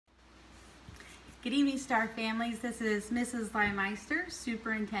Good evening, Star Families. This is Mrs. Leimeister,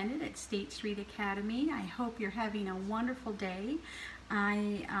 Superintendent at State Street Academy. I hope you're having a wonderful day.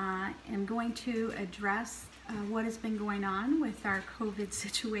 I am going to address what has been going on with our COVID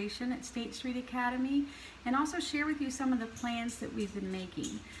situation at State Street Academy and also share with you some of the plans that we've been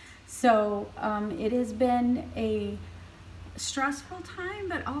making. So it has been a stressful time,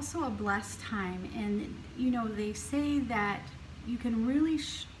 but also a blessed time. And you know, they say that you can really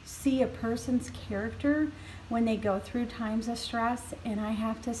see a person's character when they go through times of stress, and I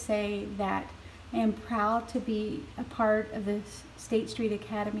have to say that I am proud to be a part of the State Street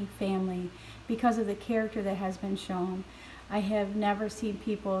Academy family because of the character that has been shown. I have never seen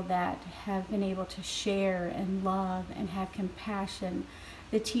people that have been able to share and love and have compassion.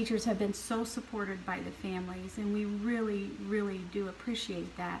 The teachers have been so supported by the families, and we really, really do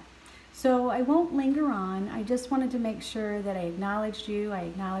appreciate that. So I won't linger on. I just wanted to make sure that I acknowledged you, I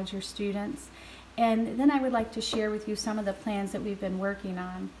acknowledge your students, and then I would like to share with you some of the plans that we've been working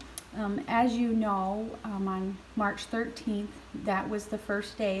on. As you know, on March 13th, that was the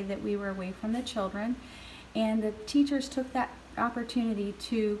first day that we were away from the children, and the teachers took that opportunity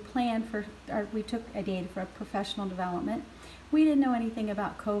to plan for, we took a day for professional development. We didn't know anything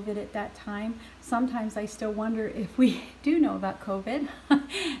about COVID at that time. Sometimes I still wonder if we do know about COVID.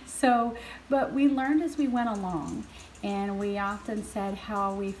 But we learned as we went along, and we often said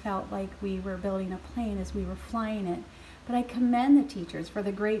how we felt like we were building a plane as we were flying it. But I commend the teachers for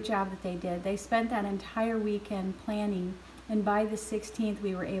the great job that they did. They spent that entire weekend planning, and by the 16th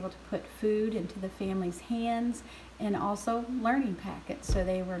we were able to put food into the families' hands and also learning packets. So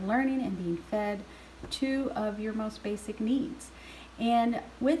they were learning and being fed two of your most basic needs. And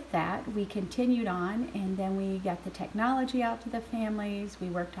with that, we continued on, and then we got the technology out to the families. We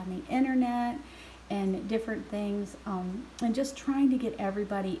worked on the internet and different things, and just trying to get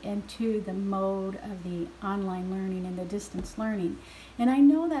everybody into the mode of the online learning and the distance learning. And I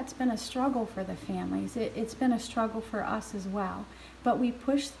know that's been a struggle for the families. It's been a struggle for us as well. But we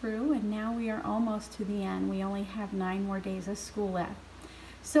pushed through, and now we are almost to the end. We only have 9 more days of school left.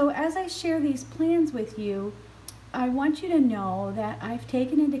 So as I share these plans with you, I want you to know that I've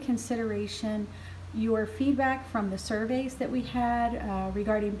taken into consideration your feedback from the surveys that we had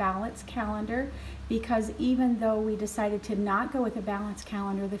regarding balanced calendar, because even though we decided to not go with a balanced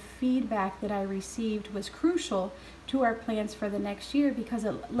calendar, the feedback that I received was crucial to our plans for the next year, because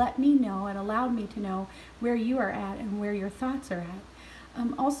it let me know, it allowed me to know where you are at and where your thoughts are at.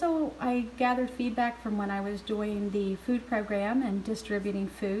 Also, I gathered feedback from when I was doing the food program and distributing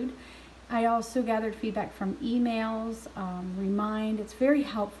food. I also gathered feedback from emails, Remind. It's very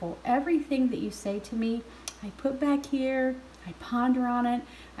helpful. Everything that you say to me, I put back here, I ponder on it,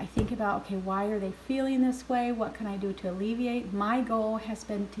 I think about, okay, why are they feeling this way? What can I do to alleviate? My goal has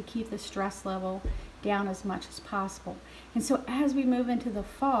been to keep the stress level down as much as possible. And so as we move into the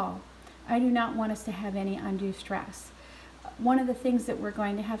fall, I do not want us to have any undue stress. One of the things that we're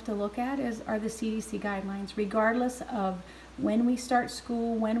going to have to look at are the CDC guidelines. Regardless of when we start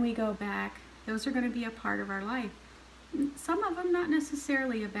school, when we go back, those are going to be a part of our life. Some of them not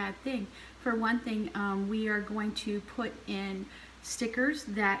necessarily a bad thing. For one thing, we are going to put in stickers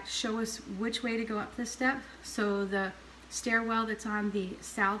that show us which way to go up the step. So the stairwell that's on the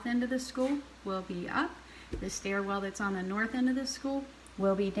south end of the school will be up. The stairwell that's on the north end of the school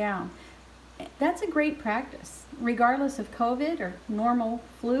will be down. That's a great practice. Regardless of COVID or normal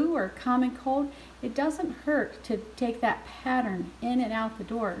flu or common cold, it doesn't hurt to take that pattern in and out the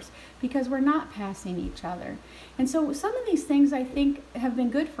doors, because we're not passing each other. And so some of these things I think have been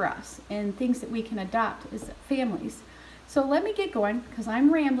good for us and things that we can adopt as families. So let me get going, because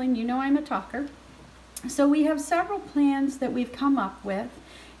I'm rambling. You know I'm a talker. So we have several plans that we've come up with,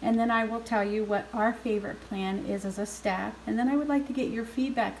 and then I will tell you what our favorite plan is as a staff, and then I would like to get your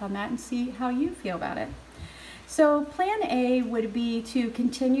feedback on that and see how you feel about it. So Plan A would be to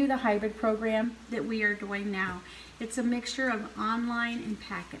continue the hybrid program that we are doing now. It's a mixture of online and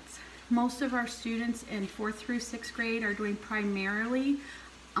packets. Most of our students in 4th through 6th grade are doing primarily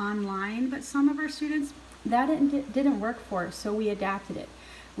online, but some of our students, that didn't work for us, so we adapted it.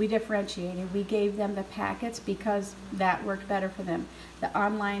 We differentiated. We gave them the packets because that worked better for them. The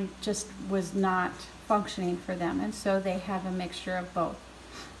online just was not functioning for them, and so they have a mixture of both.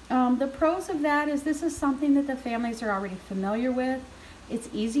 The pros of that is this is something that the families are already familiar with. It's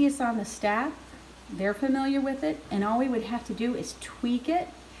easiest on the staff. They're familiar with it, and all we would have to do is tweak it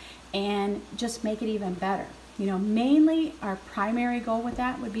and just make it even better. You know, mainly our primary goal with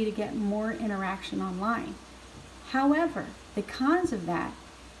that would be to get more interaction online. However, the cons of that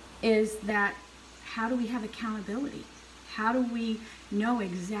is that how do we have accountability? How do we know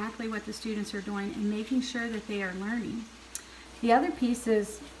exactly what the students are doing and making sure that they are learning? The other piece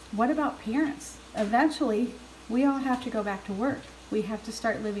is, what about parents? Eventually, we all have to go back to work. We have to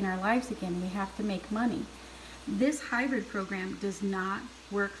start living our lives again. We have to make money. This hybrid program does not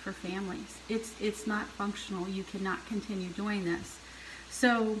work for families. It's not functional. You cannot continue doing this.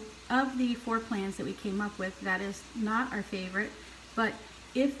 So of the 4 plans that we came up with, that is not our favorite, but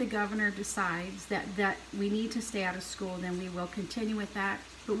if the governor decides that we need to stay out of school, then we will continue with that,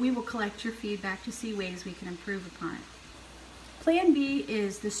 but we will collect your feedback to see ways we can improve upon it. Plan B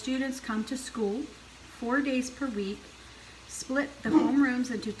is the students come to school 4 days per week, split the homerooms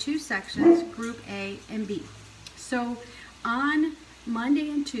into 2 sections, Group A and B. So on Monday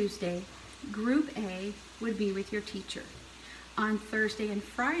and Tuesday, Group A would be with your teacher. On Thursday and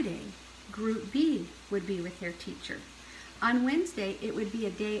Friday, Group B would be with their teacher. On Wednesday, it would be a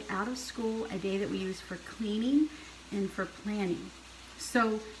day out of school, a day that we use for cleaning and for planning.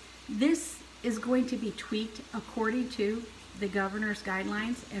 So this is going to be tweaked according to the governor's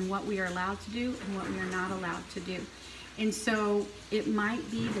guidelines and what we are allowed to do and what we are not allowed to do. And so it might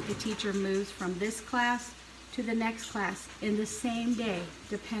be that the teacher moves from this class to the next class in the same day,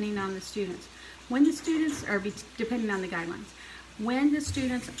 depending on the students. When the students are, depending on the guidelines, when the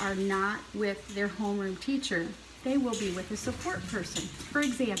students are not with their homeroom teacher, they will be with a support person. For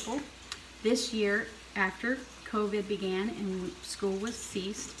example, this year after COVID began and school was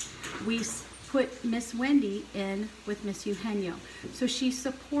ceased, we put Miss Wendy in with Miss Eugenio. So she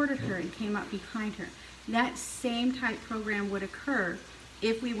supported her and came up behind her. That same type program would occur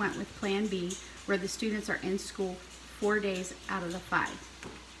if we went with Plan B, where the students are in school 4 days out of the 5.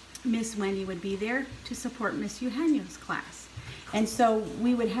 Miss Wendy would be there to support Miss Eugenio's class. And so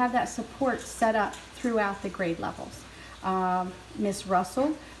we would have that support set up throughout the grade levels. Miss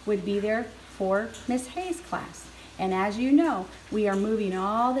Russell would be there for Miss Hayes' class. And as you know, we are moving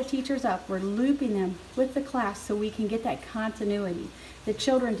all the teachers up. We're looping them with the class so we can get that continuity. The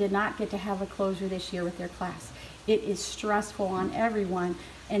children did not get to have a closure this year with their class. It is stressful on everyone,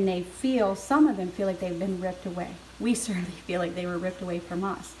 and they feel, some of them feel like they've been ripped away. We certainly feel like they were ripped away from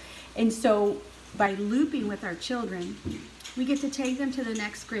us. And so by looping with our children, we get to take them to the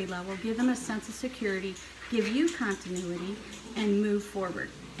next grade level, give them a sense of security, give you continuity, and move forward.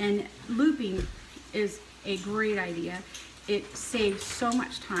 And looping is a great idea. It saves so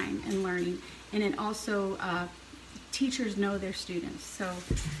much time in learning, and it also, teachers know their students. So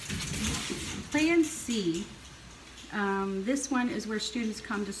Plan C, this one is where students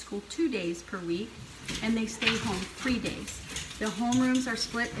come to school 2 days per week, and they stay home 3 days. The homerooms are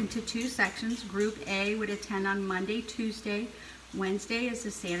split into 2 sections. Group A would attend on Monday, Tuesday. Wednesday is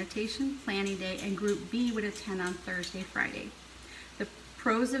the sanitation planning day, and Group B would attend on Thursday, Friday. The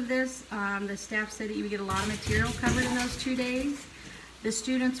pros of this, the staff said that you would get a lot of material covered in those 2 days. The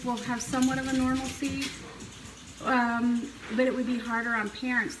students will have somewhat of a normalcy, but it would be harder on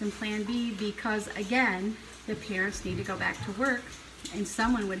parents than Plan B because, again, the parents need to go back to work, and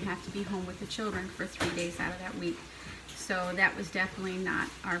someone would have to be home with the children for 3 days out of that week. So that was definitely not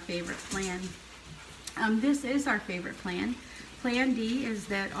our favorite plan. This is our favorite plan. Plan D is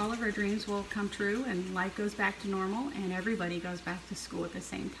that all of our dreams will come true and life goes back to normal and everybody goes back to school at the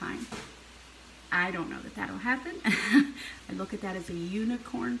same time. I don't know that that'll happen. I look at that as a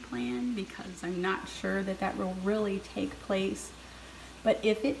unicorn plan because I'm not sure that that will really take place. But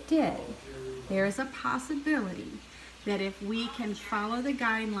if it did, there is a possibility that if we can follow the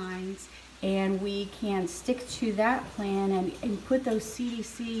guidelines and we can stick to that plan and put those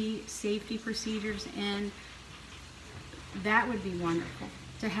CDC safety procedures in, that would be wonderful.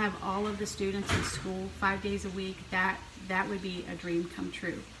 To have all of the students in school 5 days a week, that would be a dream come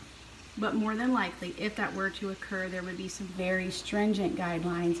true. But more than likely, if that were to occur, there would be some very stringent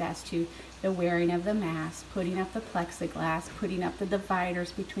guidelines as to the wearing of the mask, putting up the plexiglass, putting up the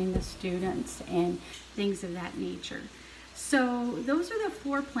dividers between the students, and things of that nature. So those are the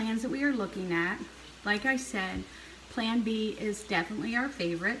 4 plans that we are looking at. Like I said, Plan B is definitely our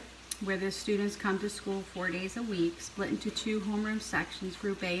favorite, where the students come to school 4 days a week, split into 2 homeroom sections,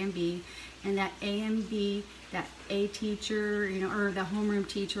 Group A and B, and that A and B, that A teacher, or the homeroom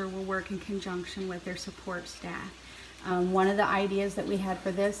teacher will work in conjunction with their support staff. One of the ideas that we had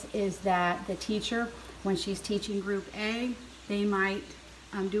for this is that the teacher, when she's teaching Group A, they might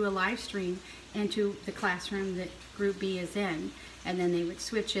do a live stream into the classroom that Group B is in, and then they would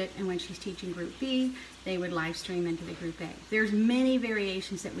switch it, and when she's teaching Group B, they would live stream into the Group A. There's many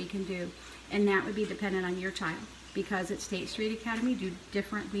variations that we can do, and that would be dependent on your child, because at State Street Academy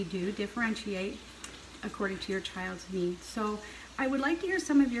we do differentiate according to your child's needs. So I would like to hear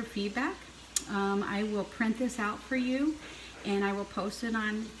some of your feedback. I will print this out for you and I will post it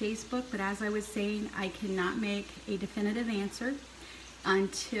on Facebook, but as I was saying, I cannot make a definitive answer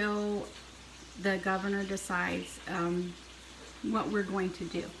until the governor decides what we're going to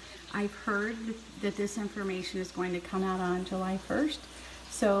do. I've heard that this information is going to come out on July 1st,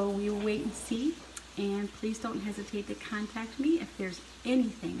 so we will wait and see. And please don't hesitate to contact me if there's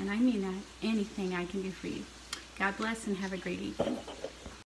anything, and I mean that, anything I can do for you. God bless and have a great evening.